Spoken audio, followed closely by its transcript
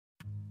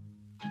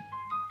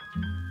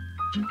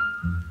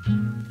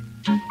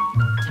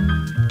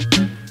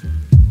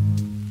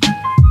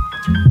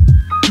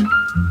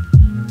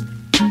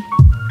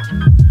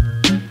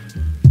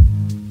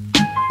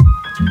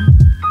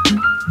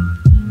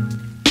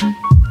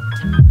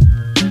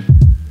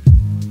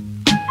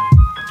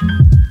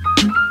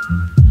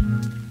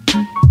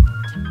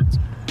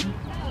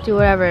do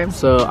whatever.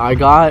 So I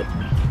got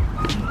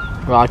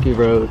Rocky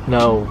Road.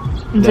 No,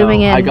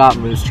 Zooming in. I got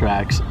Moose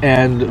Tracks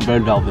and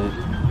Red Velvet.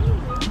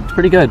 It's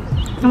pretty good.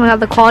 Oh my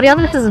god, the quality on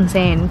this is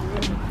insane.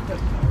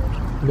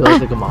 You look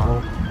like a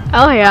model.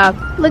 Oh yeah,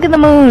 look at the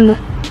moon.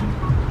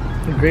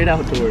 The great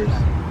outdoors.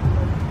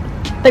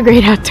 The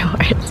great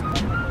outdoors.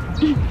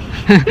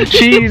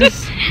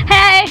 Cheese.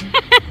 Hey!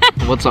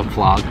 What's up,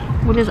 vlog?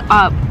 What is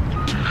up?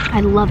 I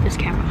love this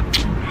camera.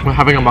 We're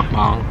having a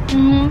mukbang.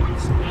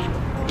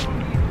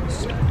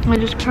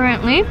 It is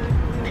currently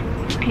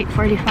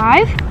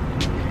 8:45.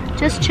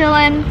 Just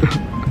chilling.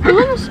 Look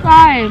at the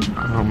sky.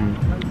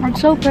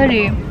 It's so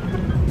pretty.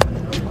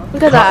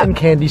 Look at that. Cotton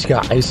candy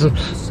skies.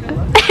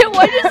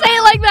 Why'd you say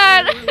it like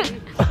that?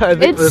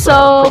 It's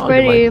so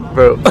pretty.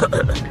 Bro.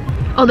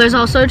 Oh, there's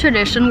also a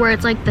tradition where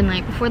it's like the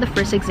night before the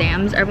first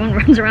exams, everyone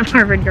runs around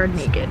Harvard Yard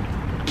naked.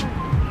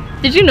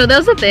 Did you know that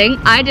was a thing?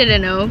 I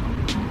didn't know.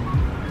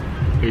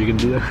 Are you gonna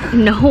do that?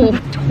 No,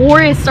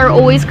 tourists are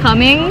always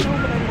coming.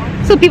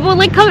 So people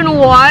like come and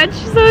watch,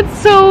 so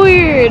it's so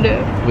weird.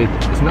 Wait,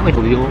 isn't that like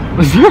illegal?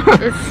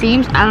 It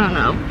seems, I don't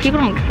know. People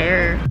don't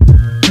care.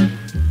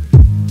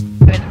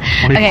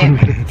 Okay,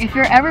 if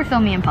you're ever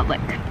filming in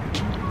public,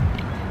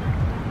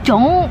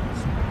 don't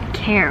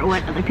care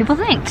what other people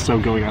think. So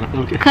going on,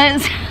 okay.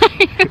 Cause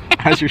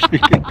as you're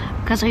speaking.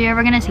 Cause are you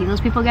ever gonna see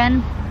those people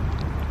again?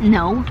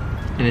 No.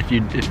 And if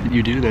you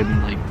do,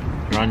 then like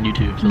you're on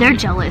YouTube. So They're like,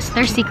 jealous.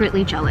 They're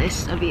secretly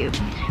jealous of you.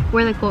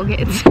 We're the cool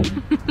kids.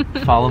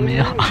 follow me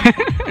up.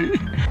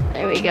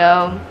 There we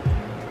go.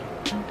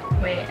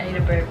 Wait, I need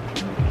a burp.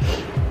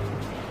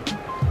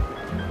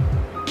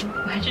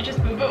 Why'd you just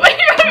move away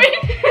from me?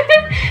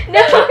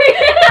 No.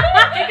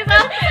 Because I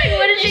was like,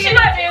 what is she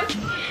gonna do?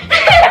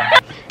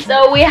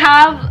 So we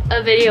have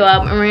a video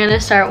up and we're gonna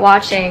start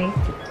watching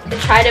to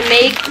try to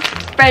make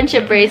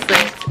friendship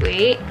bracelets.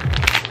 Wait.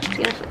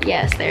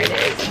 Yes, there it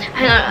is.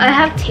 I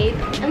have tape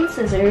and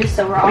scissors,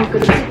 so we're all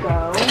good to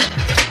go.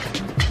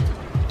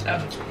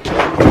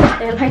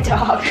 And my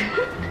dog.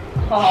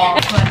 Oh,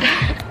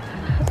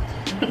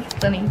 it's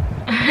funny.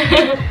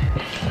 To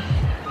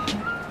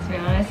be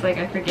honest, like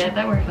I forget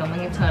that we're filming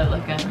until I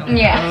look at them.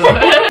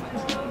 Yeah.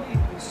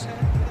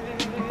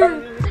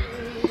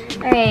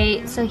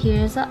 Alright, so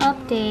here's the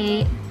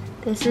update.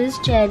 This is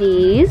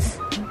Jetty's.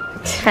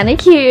 It's kind of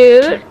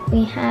cute.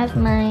 We have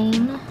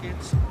mine.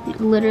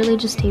 Literally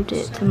just taped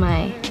it to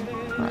my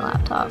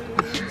laptop.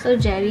 So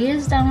Jetty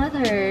is done with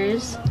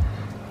hers.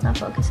 Not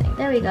focusing.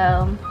 There we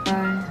go.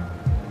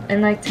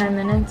 In like 10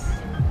 minutes.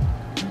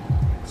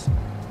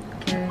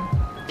 Okay.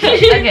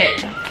 Okay.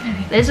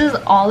 This is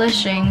all the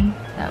string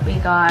that we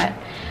got.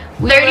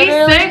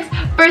 36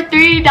 for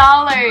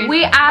 $3.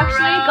 We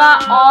actually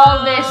got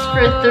all this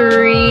for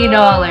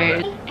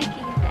 $3.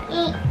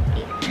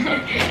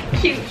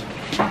 Cute.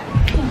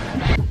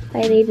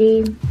 Bye,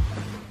 baby.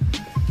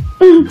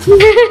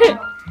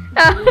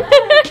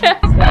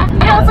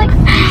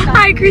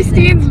 Hi,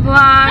 Christine's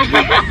vlog.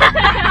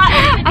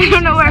 I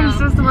don't know where I'm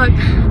supposed to look.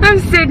 I'm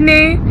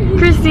Sydney,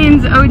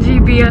 Christine's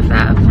OG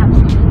BFF,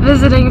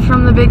 visiting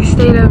from the big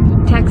state of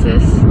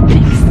Texas,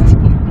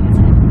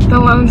 the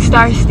Lone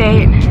Star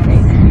State.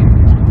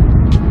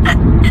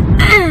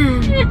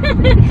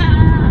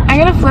 I'm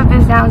gonna flip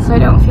this down so I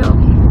don't feel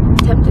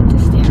tempted to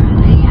stare at it.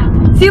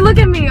 See, look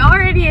at me,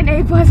 already an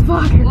A+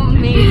 vlogger.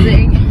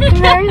 Amazing.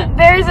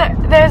 There's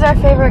our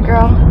favorite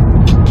girl.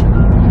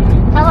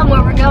 Tell them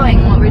where we're going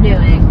and what we're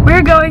doing.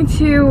 We're going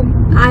to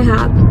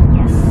IHOP.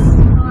 Yes.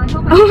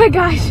 Oh my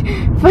gosh,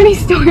 funny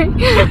story.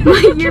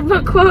 My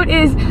yearbook quote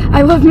is,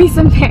 I love me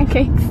some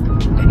pancakes.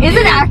 Is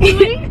it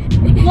actually?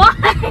 Why?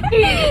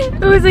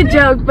 It was a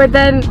joke, but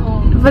then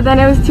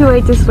it was too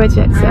late to switch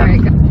it, so.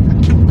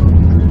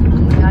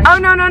 Oh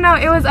no,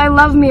 it was, I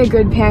love me a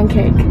good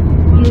pancake.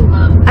 You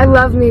love. I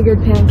love me a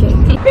good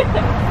pancake.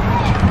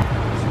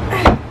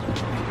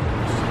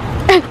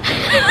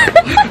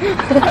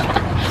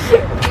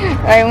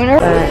 Alright,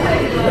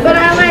 But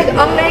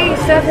I'll make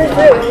stuff for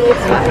food.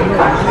 It's fine.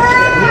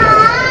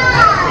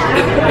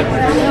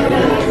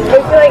 We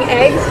feel like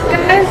eggs,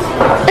 guys?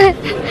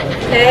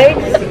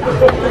 Eggs.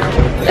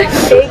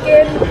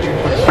 Bacon.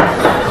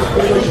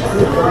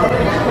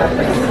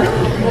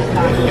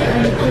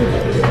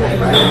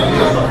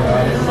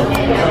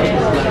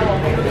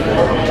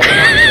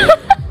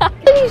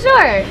 Are you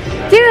sure?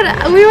 Dude,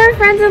 we were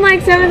friends in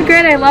like 7th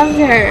grade. I loved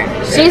her.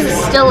 She's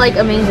still like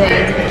amazing.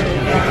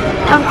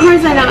 Of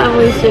course I know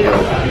Emily too.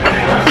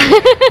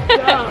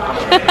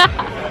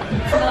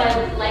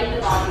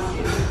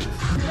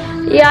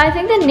 Yeah, I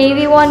think the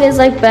navy one is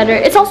like better.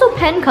 It's also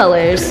pen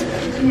colors.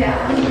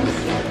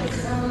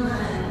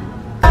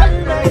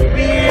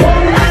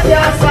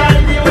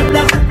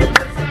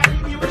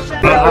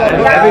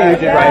 Every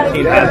YouTube I've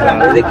seen has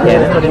one. Is it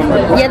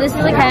Canon? Yeah, this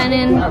is a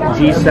Canon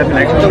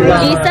G7X.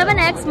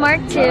 G7X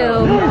Mark II.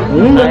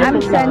 I'm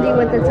trendy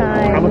with the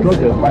How much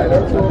time.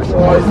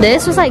 was it?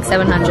 This was like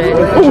 700.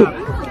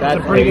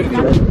 That's pretty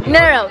good.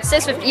 No,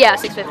 650. Yeah,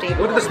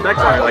 650. Look at the specs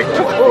on it, like,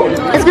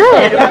 It's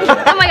good.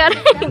 Oh my god.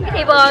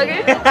 Hey,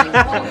 vlogger.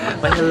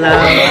 but hello.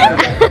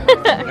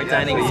 My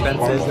dining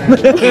expenses.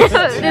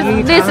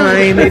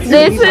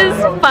 This is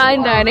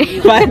fine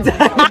dining. Fine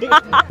dining.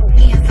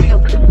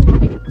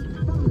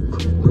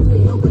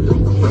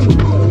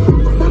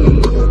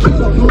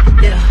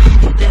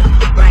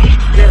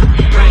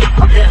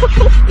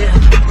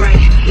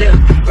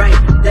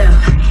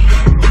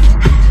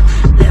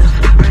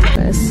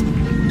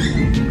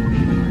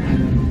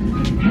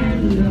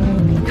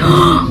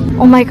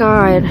 Oh my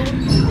god.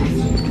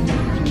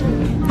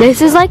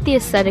 This is like the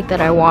aesthetic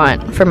that I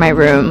want for my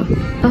room.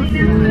 Oh.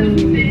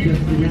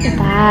 Look at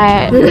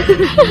that.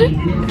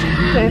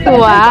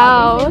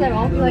 Wow.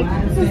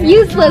 This is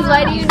useless.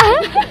 Why do you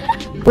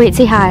Wait,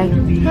 say hi.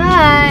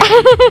 Hi.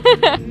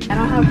 I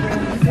don't have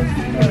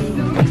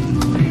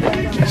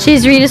room.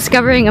 She's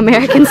rediscovering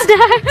American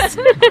snacks.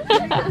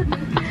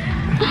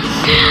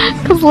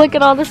 Cause look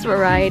at all this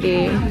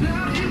variety.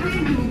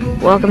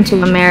 Welcome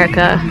to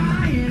America.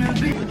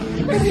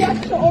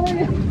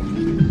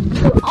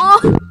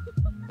 Oh.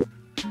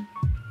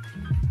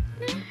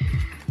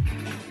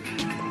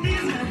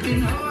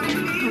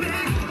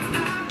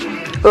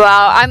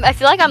 Wow, I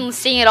feel like I'm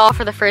seeing it all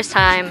for the first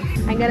time.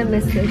 I'm gonna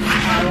miss this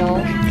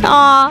style.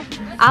 Aw,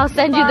 I'll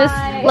send you this.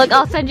 Look,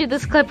 I'll send you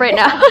this clip right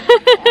now.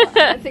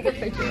 I'll take a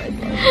picture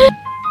myself.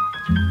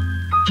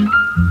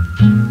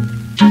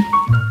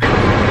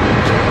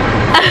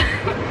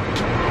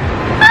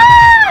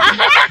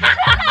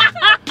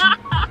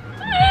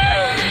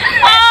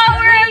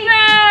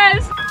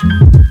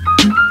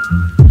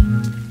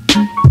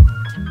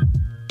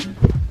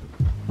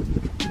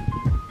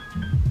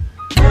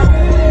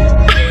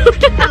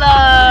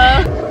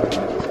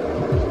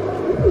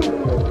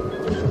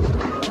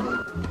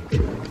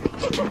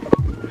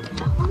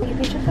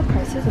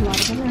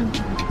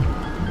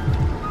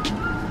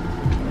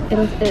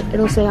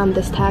 It'll say on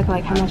this tag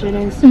like how much it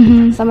is.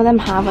 Mm-hmm. Some of them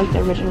have like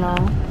the original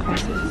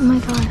prices. Oh my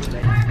god.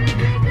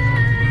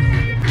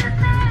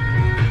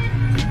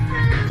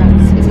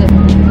 Is it?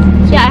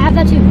 Yeah, I have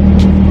that too.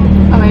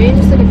 Oh, maybe it's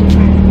just like a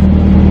different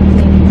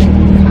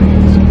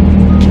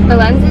thing. The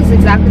lens is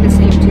exactly the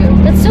same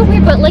too. That's so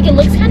weird, but like it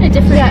looks kind of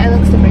different. Yeah, it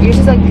looks different. Yours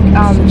is like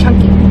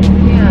chunky.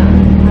 Yeah.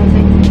 I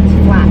think it's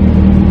flat.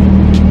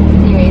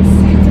 Anyways,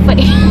 It's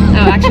funny.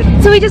 oh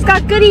actually. So we just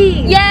got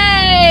goodies.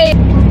 Yay!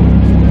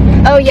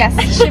 Oh yes,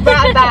 she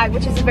brought a bag,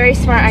 which is a very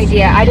smart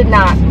idea. I did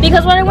not.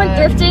 Because when I went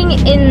thrifting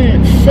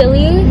in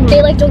Philly,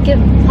 they like don't give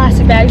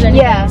plastic bags or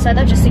anything. Yeah. So I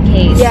thought just in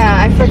case. Yeah,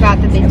 I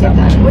forgot that they did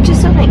that, which is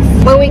so nice.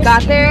 When we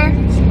got there,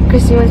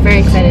 Christine was very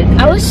excited.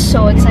 I was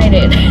so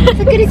excited. It's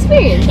a good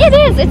experience. It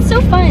is. It's so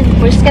fun.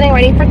 We're just getting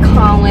ready for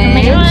college. Oh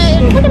my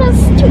god! Look at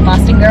us, two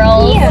Boston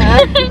girls. Yeah.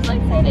 I'm so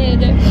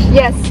excited.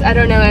 Yes, I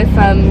don't know if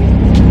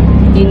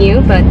you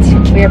knew, but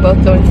we are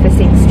both going to the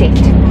same state.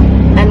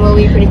 And we'll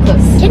be pretty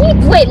close. Can you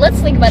wait?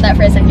 Let's think about that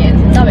for a second.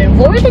 Domin,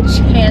 what were the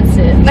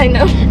chances I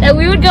know. that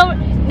we would go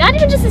not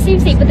even just the same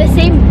state, but the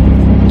same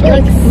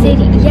like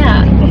city?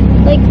 Yeah,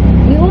 like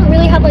we won't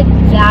really have like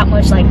that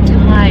much like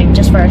time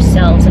just for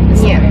ourselves in the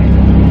summer.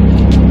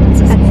 Yeah. It's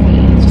so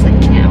scary. It's just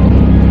like now.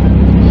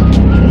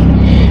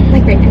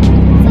 Like right now.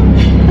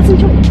 Let's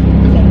enjoy.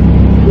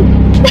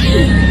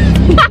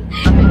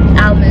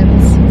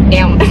 Almonds.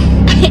 Damn.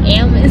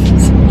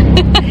 Almonds.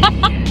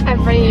 I'm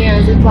bringing you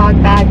a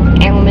Ziploc bag.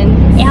 Almonds.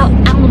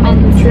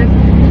 Almonds.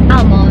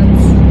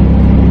 Almonds.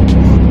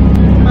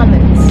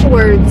 Almonds.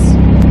 Words.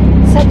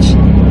 Such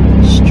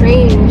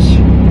strange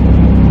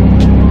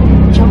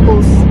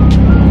jumbles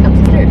of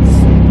letters.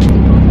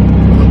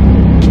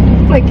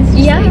 Like it's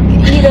just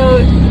like, you know.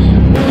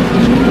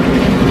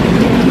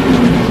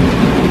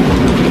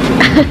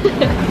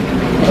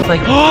 It's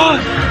like, oh!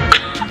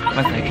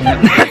 1 second.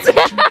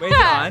 Wait, is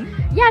it on?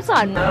 Yeah, it's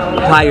on.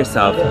 Apply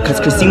yourself, because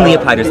Christine Lee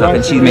applied herself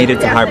and she made it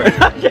to Harvard.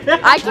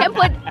 I can't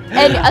put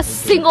a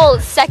single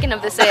second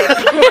of this in.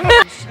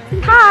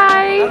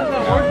 Hi.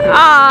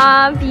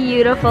 Aw,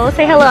 beautiful.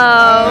 Say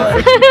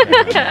hello.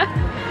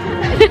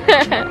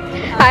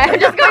 Hi, I'm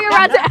just going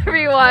around to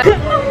everyone.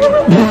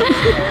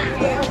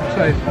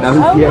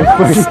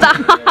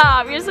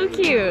 Stop, you're so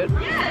cute.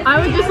 I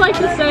would just like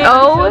to say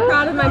Oh. I'm so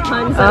proud of my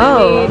puns that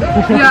Oh. I made.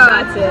 Yeah,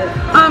 that's it.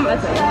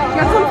 That's it.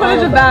 Got some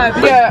footage of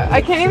that. Yeah,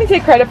 I can't even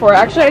take credit for it.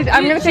 Actually,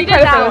 I'm gonna take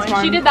credit for this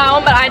one. She did that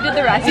one, but I did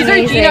the rest. These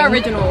Amazing. are Gina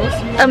originals.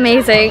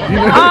 Amazing.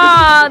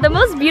 Aw, the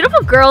most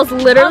beautiful girls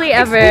literally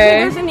ever.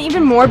 There's an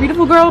even more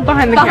beautiful girl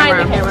behind the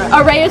camera. Behind the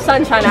camera. A ray of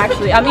sunshine,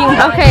 actually. I mean,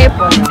 Okay.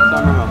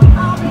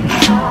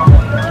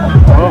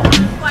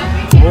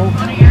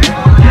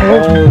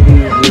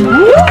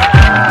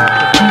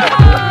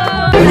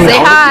 Say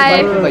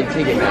hi. Like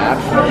take a nap.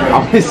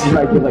 Obviously,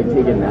 I could like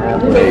take a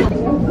nap. Like,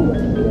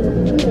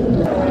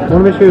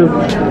 one of my shoes.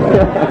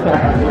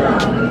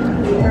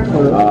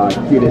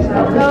 Cutest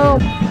couple. No.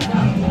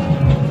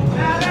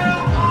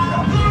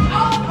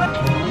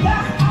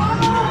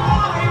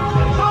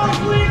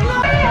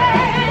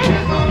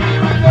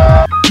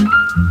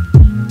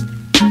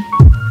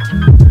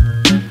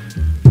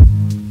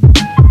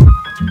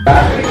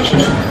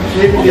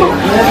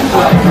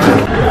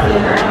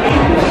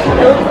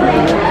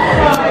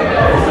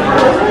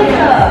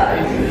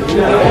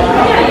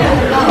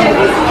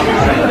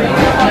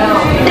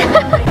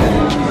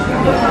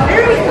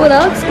 Well,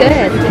 that looks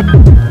good.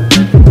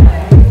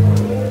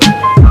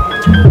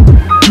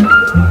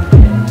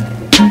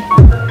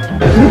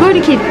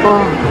 Nobody keep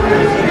falling.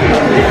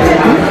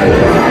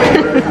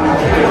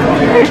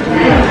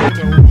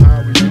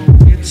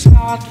 It's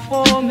hard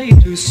for me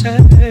to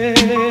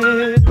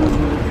say.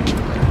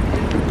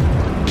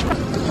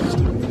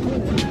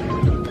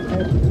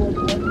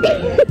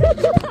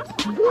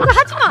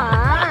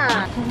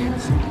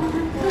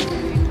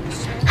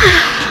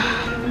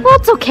 Well,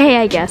 it's okay,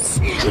 I guess.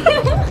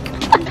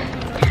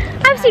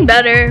 I've seen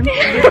better.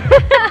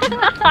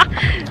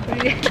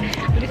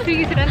 우리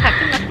슬기슬은 다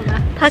끝났구나.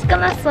 다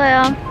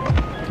끝났어요.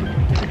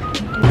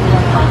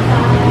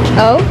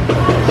 Oh?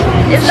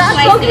 It's not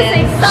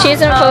focusing. She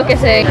isn't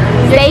focusing.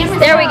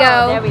 There we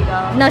go. There we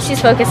go. No, she's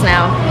focused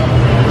now.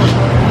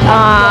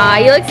 Ah,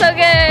 you look so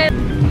good.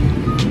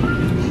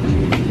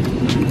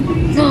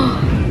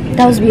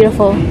 That was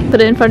beautiful.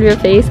 Put it in front of your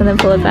face and then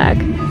pull it back.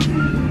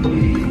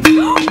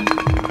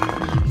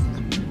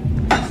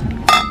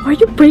 Why are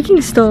you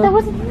breaking stuff? That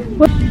wasn't.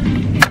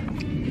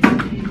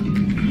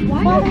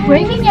 Why are you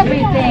breaking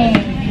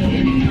everything?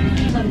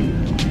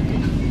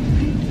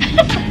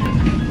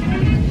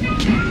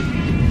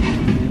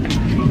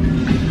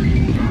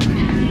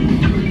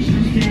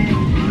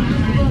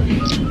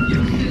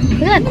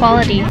 Look at that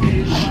quality.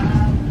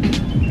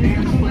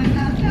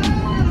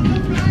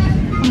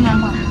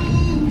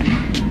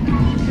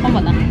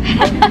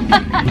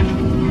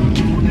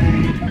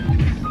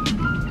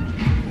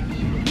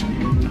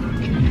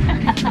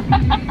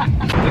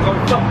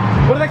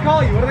 What do they call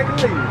you? What do they call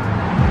you?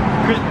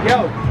 Yo,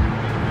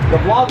 the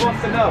vlog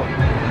wants to know.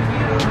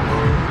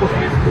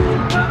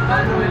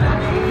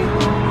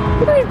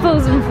 What are you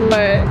posing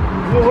for?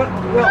 What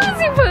What is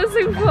he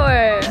posing for?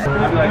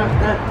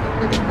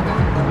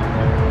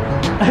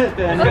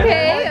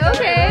 Okay.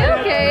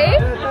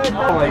 I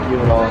don't like you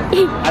at all. I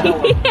don't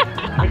like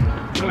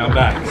you. I'm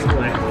back.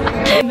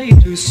 Me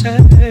to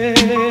say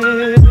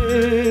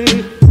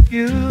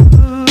you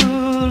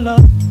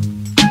love.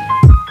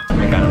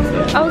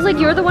 I was like,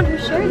 you're the one who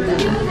shared that.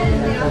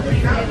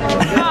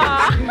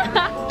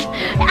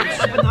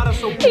 Not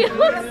so He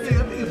looks-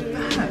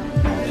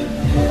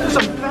 There's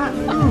some fat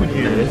food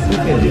here.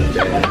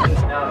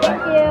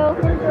 Thank you.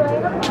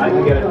 I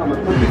can get it.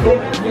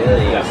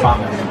 Yeah,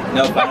 promise.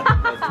 No, but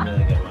that's a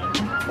really good one.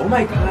 Oh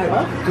my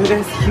god, dude,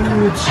 that's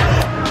huge.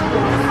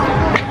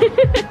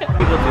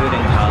 People do it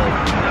in college.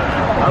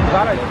 I'm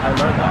glad I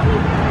learned that.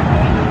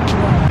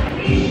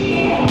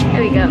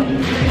 There we go.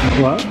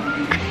 What?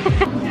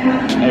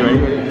 Hey,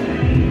 ready?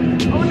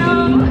 Oh no.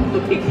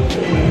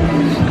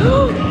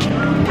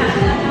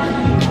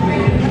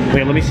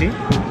 Wait, let me see.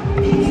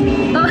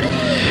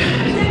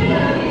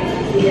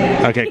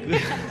 Okay.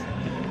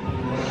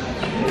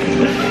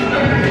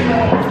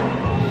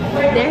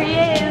 There he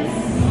is.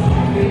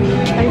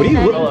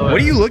 What are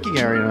you looking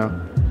at right now?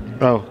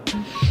 Oh.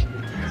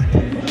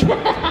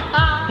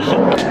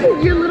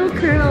 Your little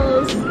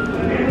curls.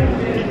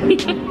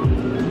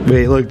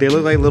 Wait, look, they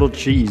look like little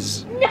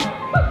cheese.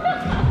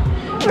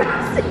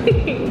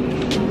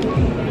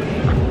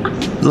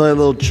 Like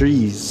little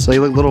trees. Like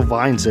little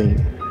vines saying.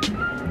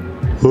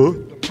 Huh?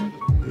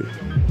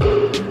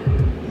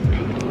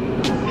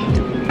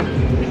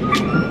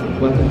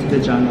 Welcome to the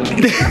jungle.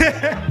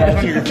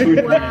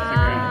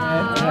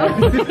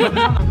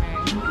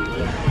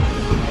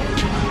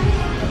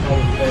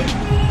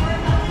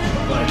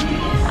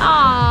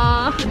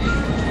 Aww.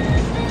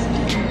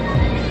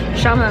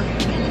 Shama.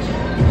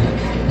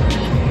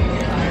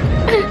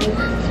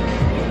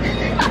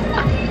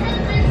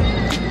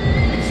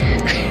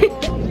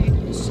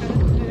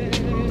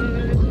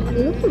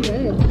 You look so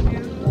good.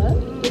 What?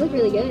 You look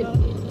really good.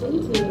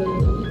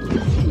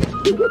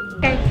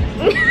 Okay.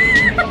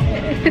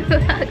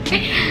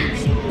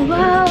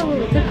 Wow,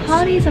 the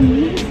quality is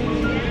amazing.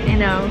 I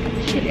know.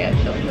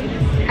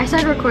 I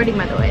started recording,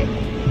 by the way.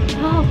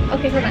 Oh,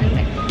 okay, hold on a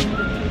second.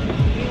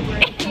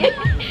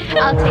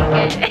 I'll take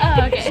it.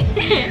 Oh, okay.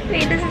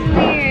 Wait, this is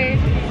weird.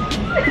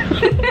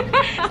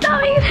 Stop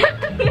making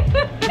fun of me.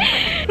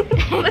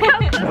 Look how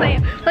close I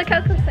am. Look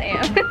how close I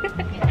am.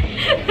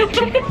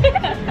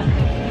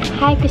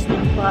 Hi,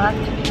 Christine Vlog.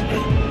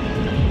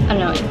 Oh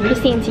no, it's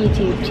Christine's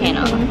YouTube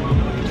channel.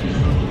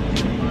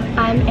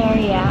 I'm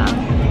Ariel.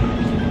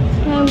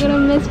 I'm gonna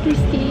miss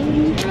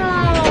Christine.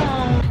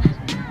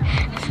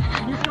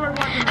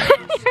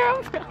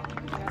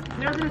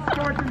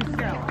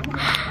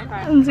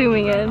 I'm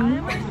zooming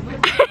in.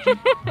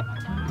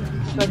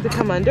 Like to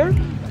come under?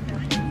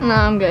 No,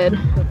 I'm good.